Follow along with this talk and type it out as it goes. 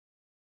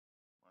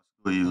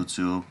to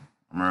YouTube,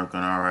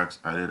 American RX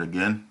at it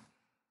again.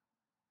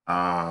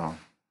 Uh,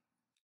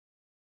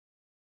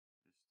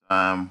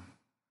 I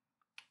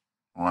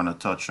want to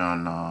touch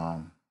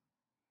on,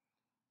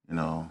 you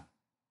know,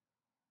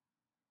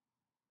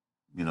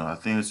 I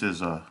think this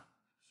is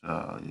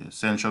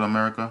Central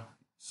America,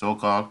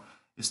 so-called.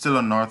 It's still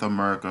a North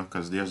America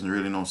because there's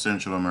really no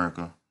Central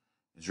America.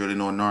 There's really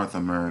no North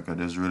America.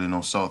 There's really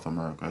no South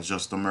America. It's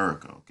just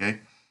America, okay?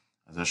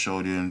 As I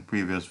showed you in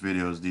previous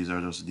videos, these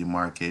are just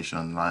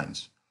demarcation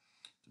lines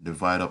to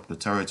divide up the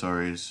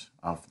territories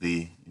of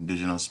the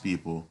indigenous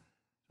people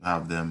to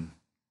have them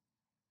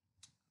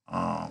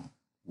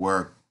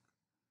work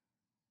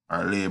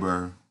or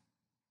labor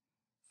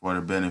for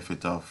the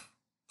benefit of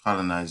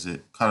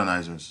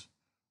colonizers.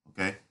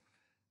 Okay.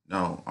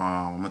 Now,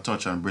 I'm gonna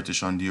touch on British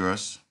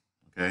Honduras.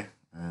 Okay,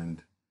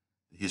 and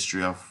the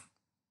history of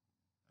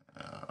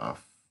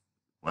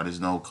what is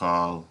now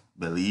called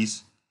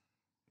Belize.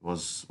 It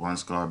was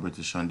once called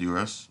British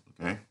Honduras.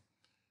 Okay.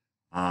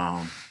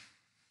 I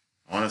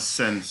want to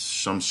send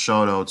some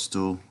shout outs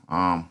to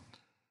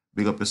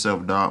big up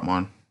yourself,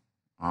 Dartman.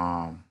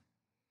 Um,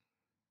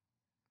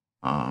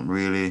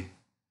 really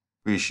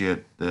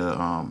appreciate the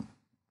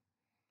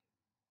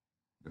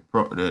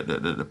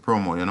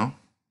promo.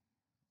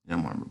 Yeah,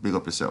 man. Big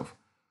up yourself.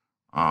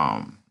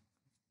 Um,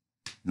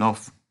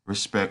 enough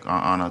respect and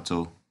honor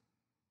to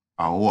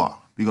Awa.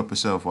 Big up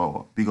yourself,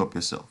 Awa. Big up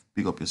yourself.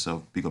 Big up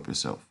yourself. Big up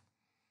yourself.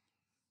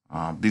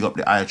 Big up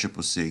the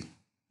ICCC.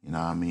 You know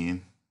what I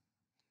mean?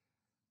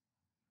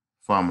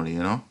 Family.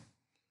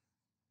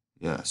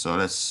 Yeah. So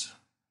let's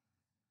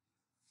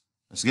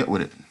get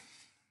with it.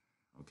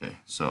 Okay.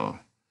 So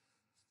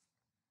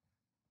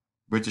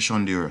British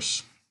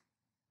Honduras.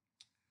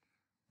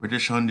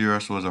 British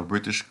Honduras was a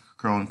British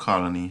crown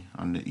colony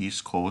on the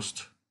east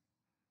coast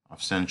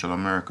of Central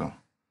America,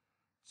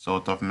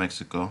 south of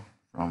Mexico,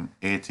 from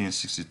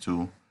 1862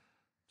 to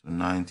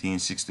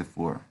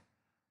 1964.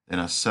 Then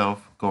a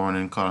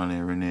self-governing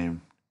colony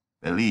renamed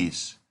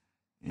Belize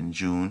in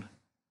June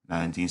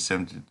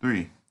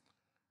 1973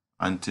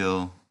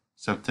 until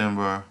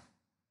September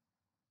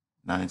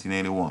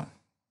 1981,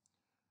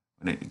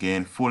 when it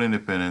gained full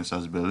independence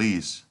as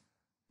Belize.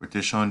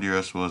 British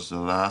Honduras was the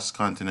last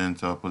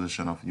continental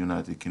possession of the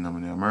United Kingdom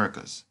in the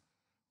Americas.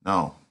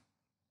 Now,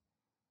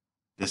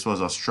 this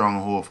was a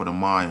stronghold for the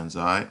Mayans,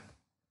 all right?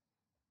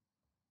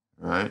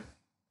 Right?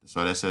 That's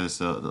why they said it's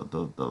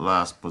the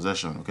last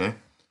possession, okay?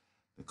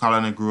 The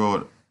colony grew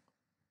out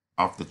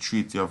of the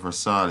Treaty of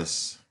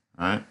Versailles,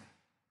 right?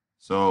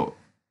 So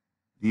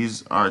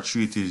these are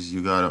treaties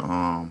you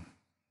gotta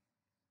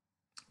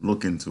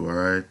look into, all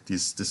right?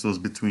 This was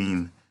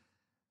between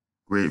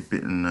Great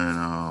Britain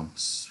and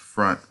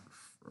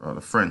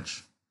the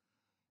French.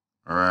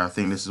 All right, I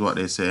think this is what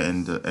they say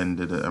in the end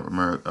of the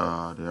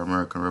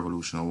American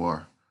Revolutionary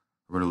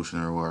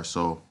War.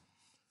 So,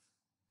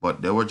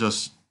 but they were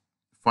just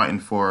fighting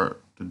for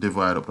to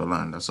divide up the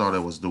land. That's all they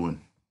was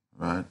doing,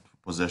 right?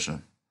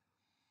 Possession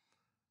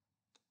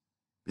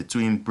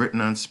between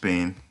Britain and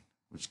Spain,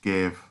 which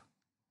gave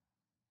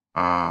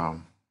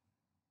um,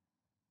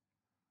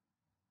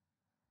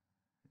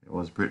 it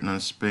was Britain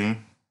and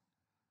Spain.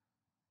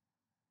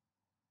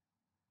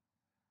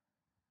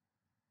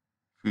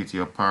 Treaty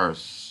of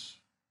Paris.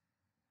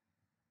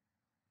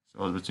 So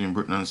it was between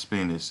Britain and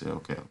Spain. They say,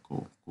 okay,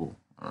 cool, cool,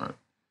 all right.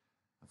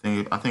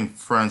 I think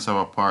France have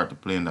a part to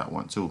play in that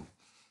one too.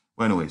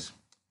 But anyways,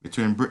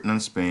 between Britain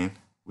and Spain,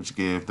 which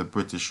gave the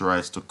British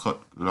rights to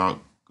cut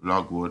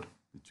logwood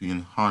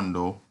between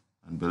Hondo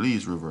and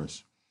Belize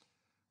rivers.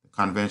 The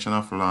Convention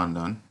of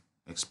London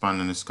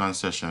expanding its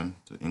concession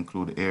to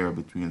include the area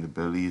between the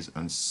Belize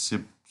and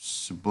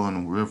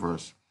Sibun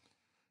rivers.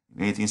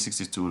 In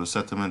 1862, the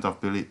settlement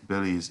of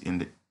Belize in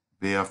the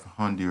Bay of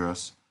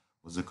Honduras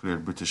was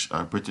declared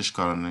a British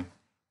colony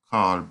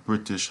called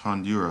British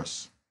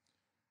Honduras,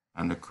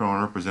 and the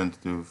Crown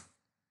representative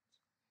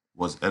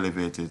was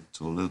elevated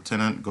to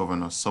lieutenant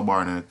governor,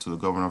 subordinate to the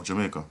governor of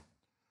Jamaica.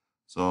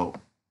 So,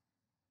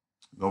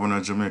 governor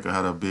of Jamaica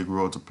had a big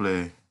role to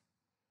play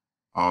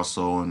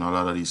also in a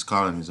lot of these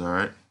colonies, all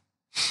right?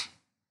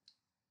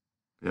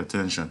 Pay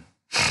attention.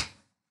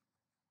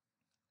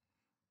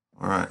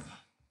 All right.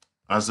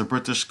 As the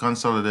British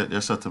consolidated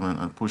their settlement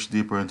and pushed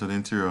deeper into the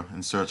interior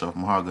in search of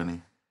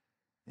mahogany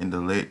in the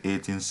late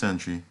 18th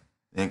century,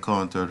 they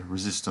encountered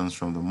resistance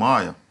from the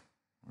Maya,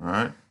 all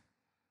right?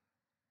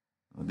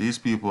 Now, these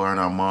people are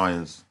not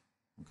Mayas,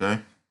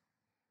 okay?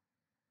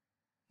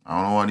 I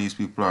don't know what these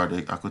people are.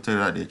 I could tell you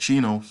that they're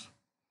Chinos.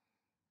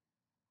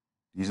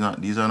 These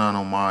are not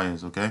no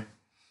Mayas, okay?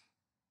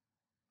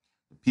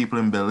 The people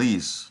in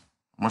Belize.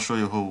 I'm gonna show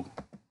you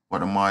what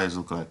the Mayas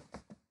look like.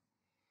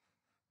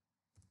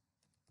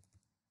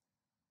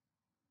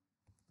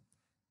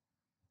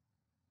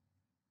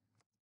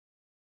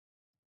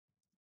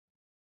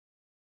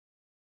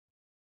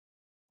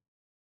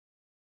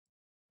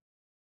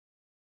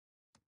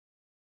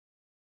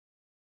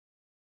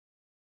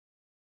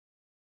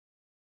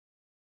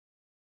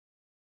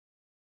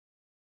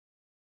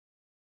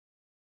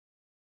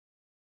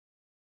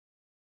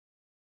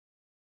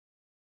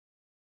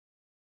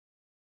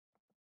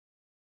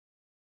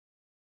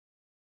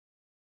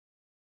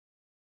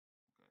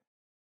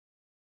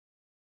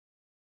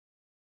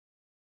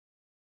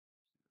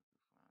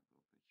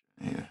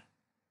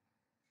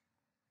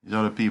 These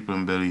are the people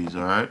in Belize,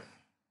 all right?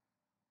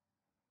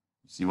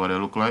 See what they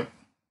look like?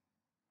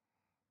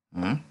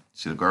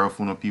 See the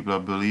Garifuna people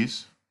of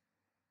Belize?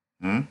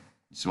 You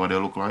see what they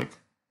look like?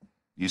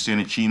 You see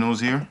any chinos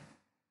here?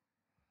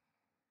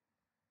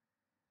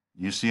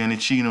 You see any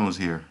chinos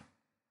here?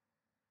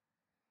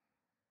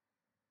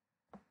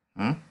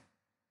 Do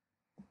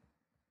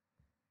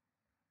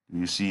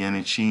you see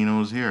any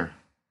chinos here?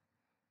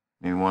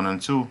 Maybe 1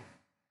 and 2.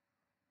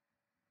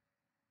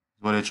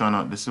 This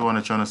is what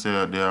they're trying to say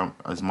that they are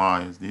as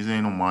Mayans. These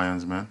ain't no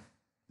Mayans, man.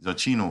 These are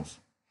chinos.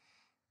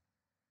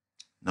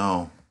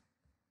 No.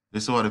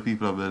 This is what the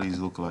people of Belize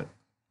look like.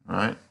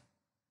 Alright?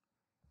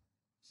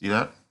 See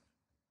that?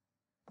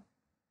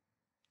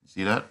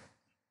 See that?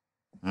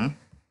 This is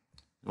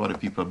what the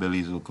people of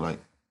Belize look like.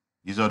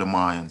 These are the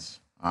Mayans.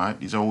 Alright?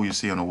 These are who you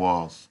see on the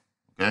walls.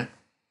 Okay?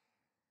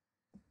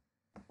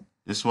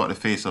 This is what the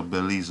face of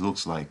Belize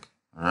looks like.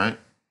 Alright?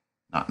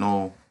 Not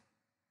no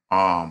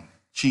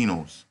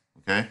chinos.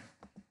 Okay?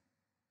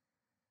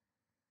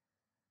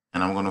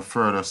 And I'm going to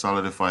further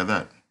solidify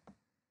that.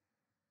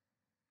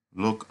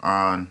 Look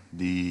on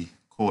the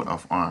coat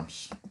of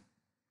arms.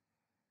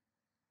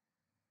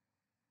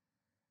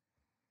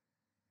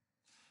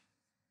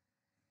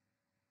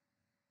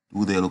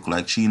 Do they look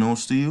like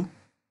chinos to you?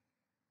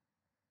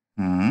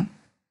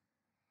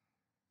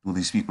 Do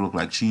these people look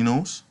like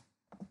chinos?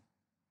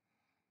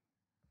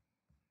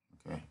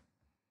 Okay.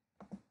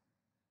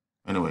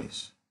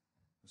 Anyways,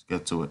 let's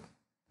get to it.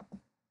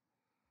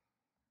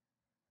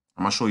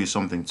 I'm going to show you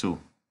something too.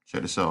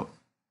 Check this out.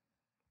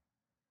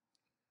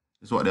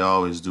 This is what they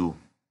always do.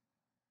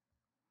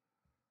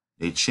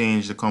 They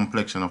change the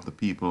complexion of the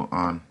people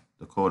on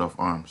the coat of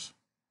arms.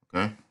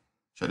 Okay?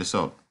 Check this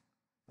out.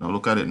 Now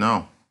look at it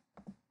now.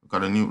 Look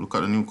at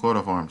the new coat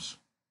of arms.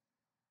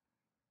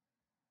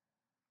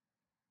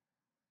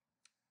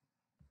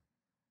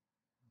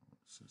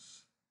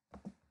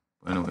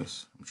 But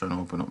anyways, I'm trying to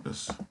open up this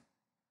so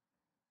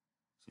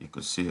you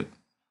could see it.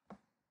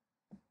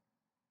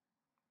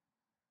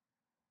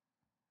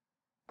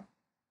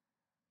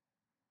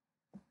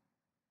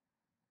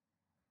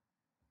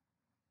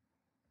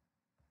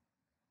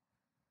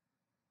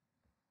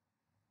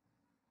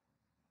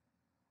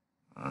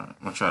 Alright,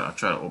 I'll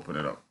try to open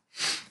it up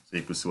so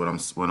you can see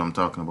what I'm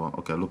talking about.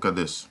 Okay, look at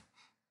this.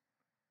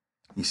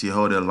 You see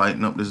how they're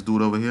lighting up this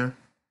dude over here?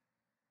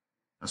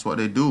 That's what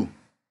they do.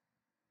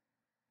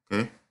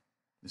 Okay?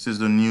 This is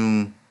the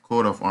new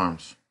coat of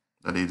arms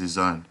that they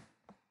designed.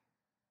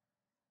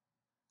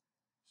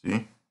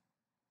 See?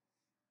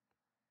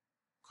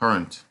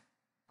 Current,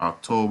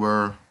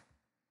 October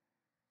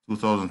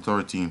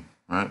 2013,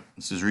 right?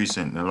 This is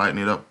recent. They're lighting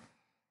it up,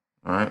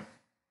 all right?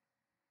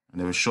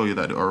 And they will show you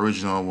that the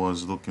original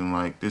was looking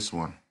like this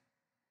one.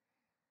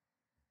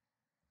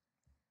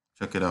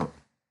 Check it out.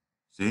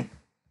 See?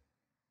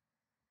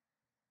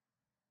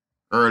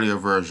 Earlier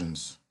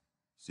versions.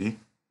 See?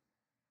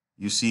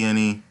 You see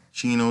any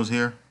chinos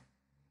here?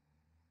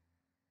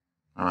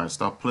 All right,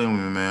 stop playing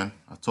with me, man.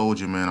 I told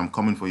you, man. I'm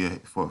coming for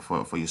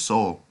your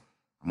soul.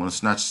 I'm gonna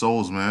snatch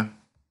souls, man.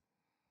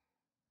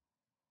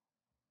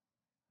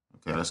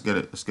 Okay, let's get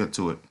it. Let's get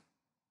to it.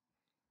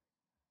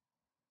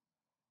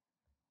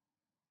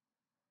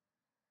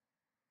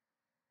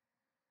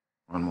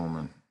 One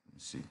moment. Let me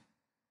see.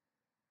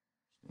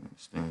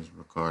 This thing is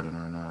recording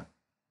or not.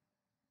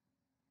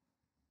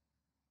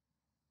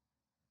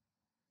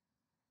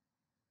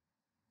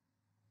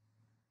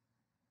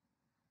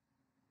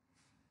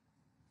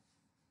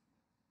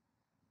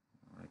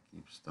 All right,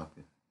 keep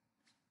stopping.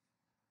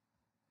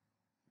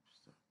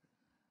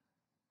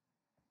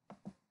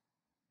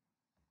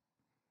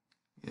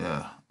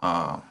 Yeah.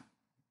 Got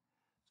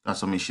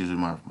some issues with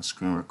my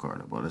screen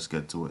recorder, but let's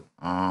get to it.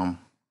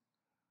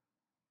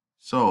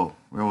 So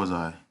where was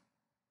I?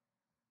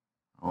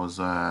 I was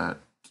at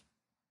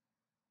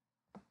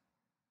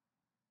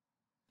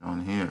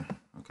down here.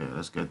 Okay,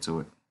 let's get to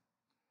it.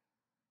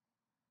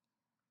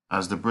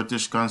 As the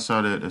British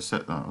consolidated,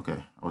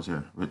 okay, I was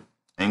here.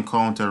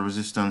 Encountered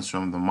resistance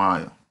from the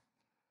Maya.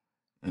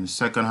 In the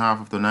second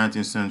half of the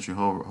 19th century,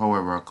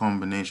 however, a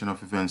combination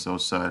of events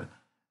outside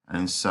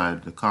and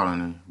inside the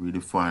colony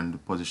redefined the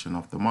position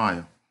of the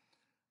Maya.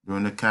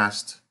 During the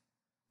caste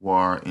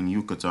war in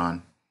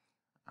Yucatan,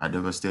 a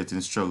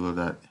devastating struggle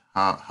that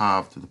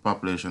halved the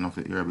population of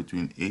the area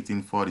between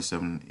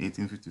 1847 and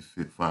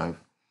 1855,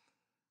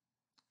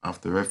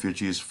 after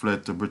refugees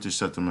fled to British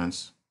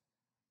settlement,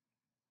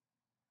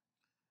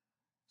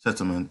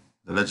 the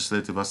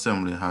Legislative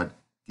Assembly had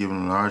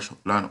given large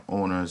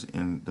landowners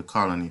in the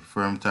colony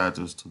firm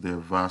titles to their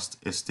vast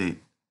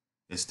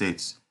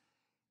estates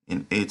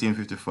in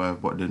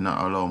 1855, but did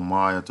not allow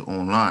Maya to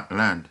own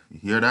land. You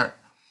hear that?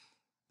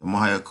 The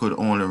Maya could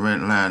only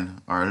rent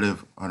land or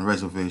live on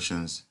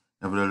reservations.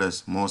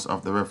 Nevertheless, most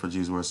of the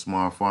refugees were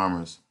small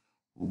farmers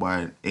who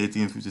by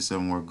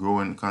 1857 were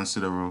growing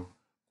considerable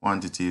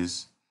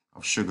quantities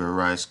of sugar,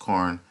 rice,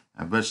 corn,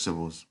 and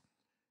vegetables.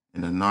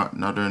 In the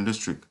northern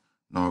district,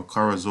 now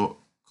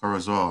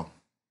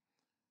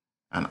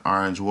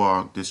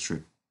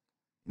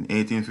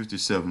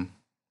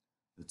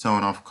The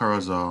town of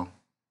Carazal,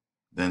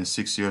 then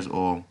 6 years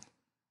old,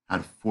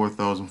 had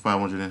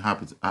 4,500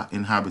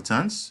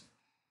 inhabitants,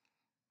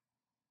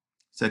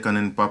 second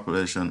in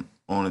population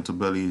only to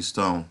Belize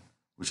town,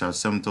 which had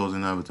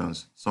 7,000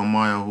 inhabitants. Some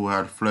Maya who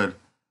had fled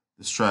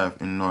the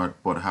strife in north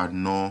but had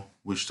no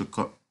wish to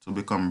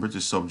become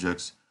British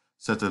subjects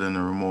settled in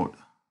the remote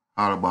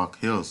Halbach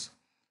Hills,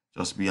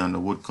 just beyond the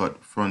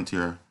woodcut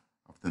frontier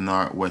of the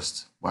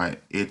northwest. By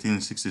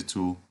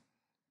 1862,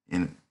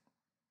 in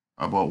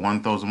about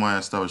 1,000 Maya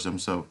established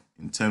themselves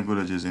in 10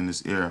 villages in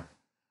this area,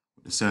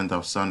 with the center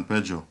of San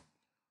Pedro.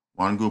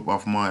 One group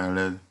of Maya,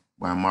 led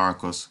by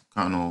Marcos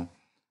Cano,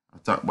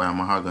 attacked by a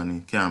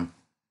mahogany camp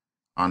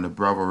on the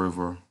Bravo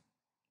River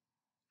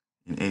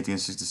in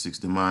 1866,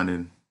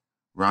 demanded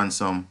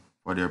ransom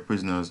for their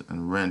prisoners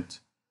and rent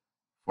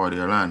for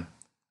their land.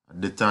 A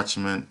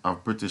detachment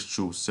of British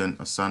troops sent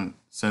to San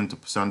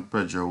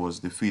Pedro was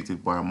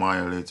defeated by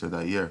Maya later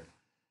that year.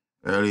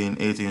 Early in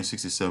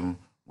 1867,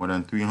 more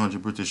than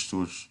 300 British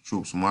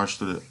troops marched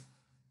to the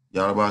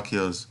Yalabak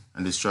Hills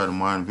and destroyed the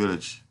Mayan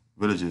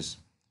villages,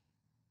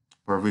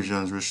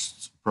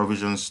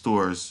 provision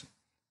stores,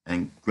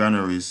 and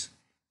granaries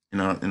in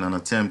an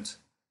attempt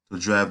to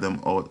drive them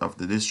out of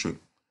the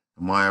district.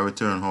 The Maya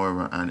returned,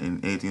 however, and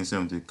in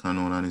 1870,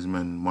 Canon and his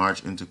men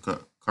marched into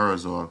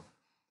Carazal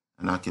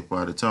and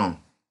occupied the town.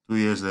 2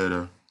 years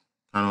later,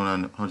 Canon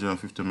and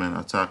 150 men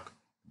attacked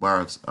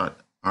barracks at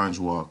Orange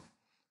Walk.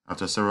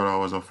 After several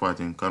hours of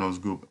fighting, Canon's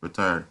group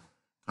retired.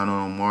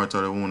 Canon,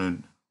 mortally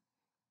wounded,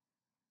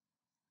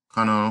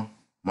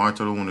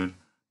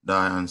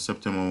 died on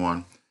September 1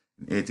 in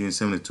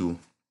 1872.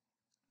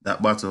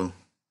 That battle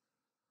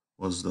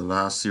was the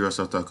last serious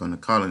attack on the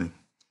colony.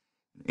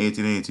 In the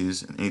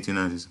 1880s and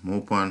 1890s,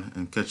 Mopan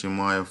and Quechua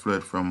Maya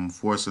fled from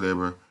forced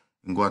labor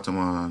in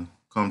Guatemala and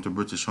come to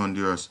British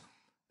Honduras.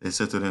 They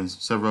settled in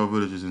several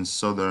villages in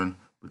southern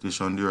British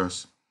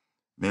Honduras,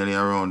 mainly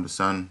around the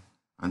San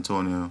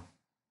Antonio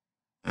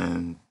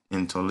and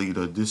in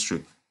Toledo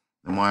district.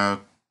 The Maya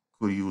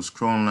could use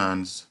crown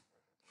lands.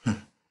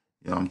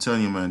 Yeah, I'm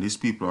telling you, man, these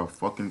people are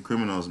fucking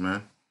criminals,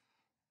 man.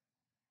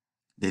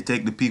 They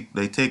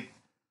take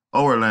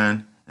our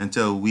land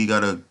until we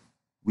gotta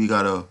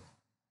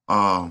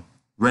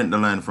rent the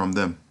land from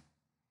them.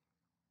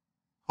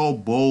 How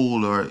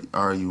bold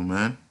are you,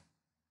 man?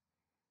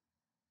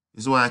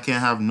 This is why I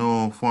can't have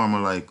no form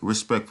of like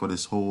respect for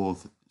this whole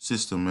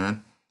system,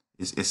 man.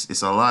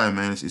 It's a lie,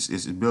 man.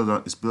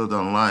 It's built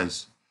on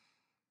lies.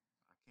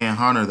 I can't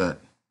honor that.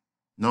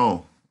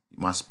 No,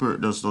 my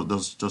spirit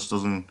just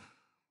doesn't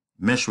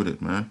mesh with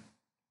it, man.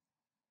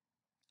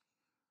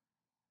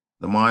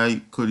 The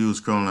Maya could use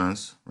crown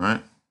lands,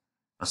 right,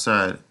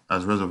 aside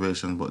as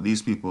reservations, but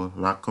these people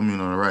lack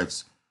communal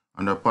rights.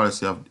 Under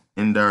policy of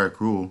indirect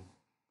rule,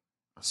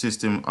 a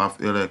system of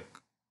elect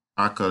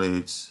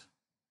alcaldes,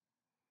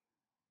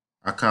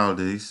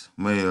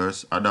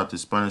 mayors adopted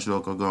Spanish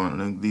local government,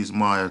 linked these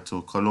Maya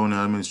to colonial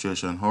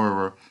administration.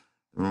 However,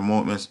 the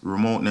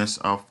remoteness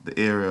of the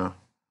area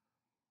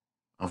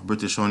of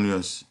British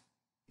Honduras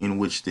in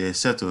which they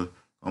settled,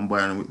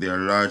 combined with their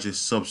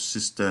largest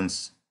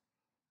subsistence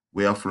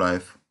way of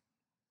life,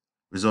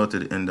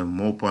 resulted in the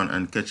Mopan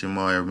and Quechua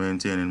Maya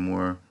maintaining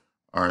more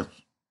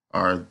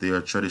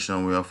their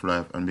traditional way of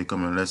life and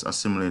becoming less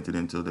assimilated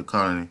into the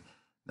colony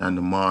than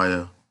the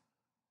Maya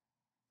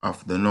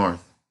of the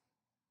north.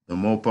 The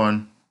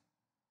Mopan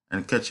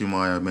and Quechua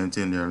Maya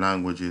maintained their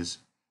languages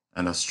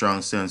and a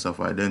strong sense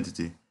of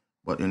identity,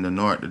 but in the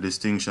north, the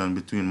distinction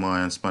between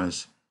Maya and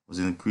Spanish was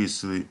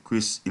increasingly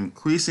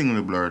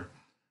blurred,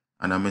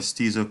 and a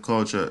mestizo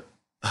culture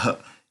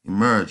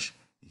emerged.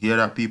 You hear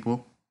that,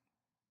 people?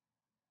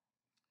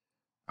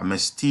 A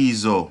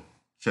mestizo.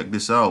 Check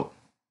this out.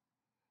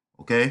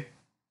 Okay?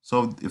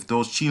 So if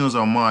those Chinos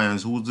are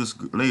Mayans, who's this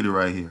lady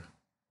right here?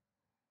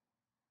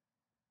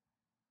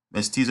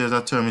 Mestizo is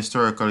a term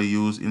historically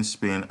used in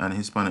Spain and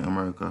Hispanic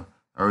America,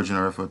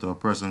 originally referred to a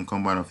person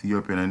combined of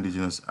European and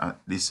indigenous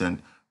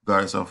descent,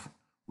 regardless of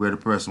where the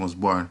person was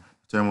born.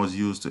 The term was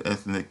used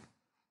as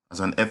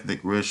an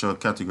ethnic racial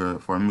category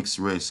for mixed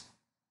race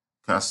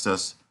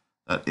castes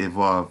that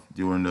evolved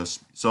during this.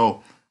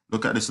 So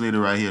look at this lady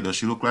right here. Does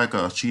she look like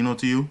a Chino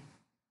to you?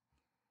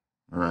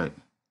 All right.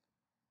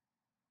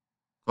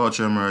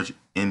 Culture emerged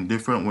in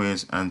different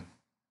ways and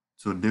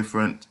to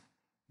different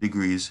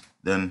degrees.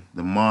 Then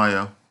the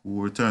Maya,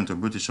 who returned to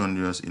British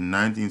Honduras in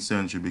 19th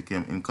century,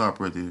 became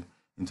incorporated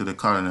into the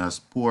colony as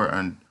poor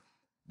and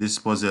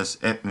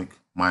dispossessed ethnic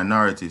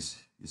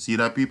minorities. You see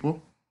that,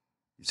 people?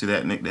 You see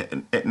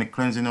the ethnic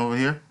cleansing over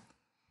here?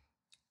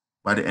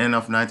 By the end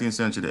of 19th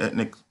century, the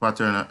ethnic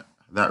pattern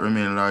that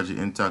remained largely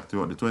intact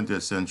throughout the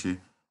 20th century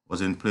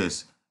was in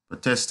place.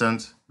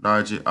 Protestants,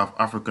 largely of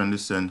African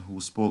descent, who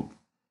spoke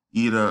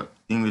either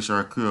English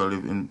or Creole,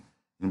 lived in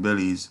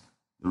Belize.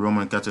 The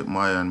Roman Catholic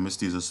Maya and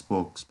Mestizos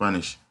spoke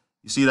Spanish.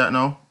 You see that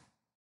now?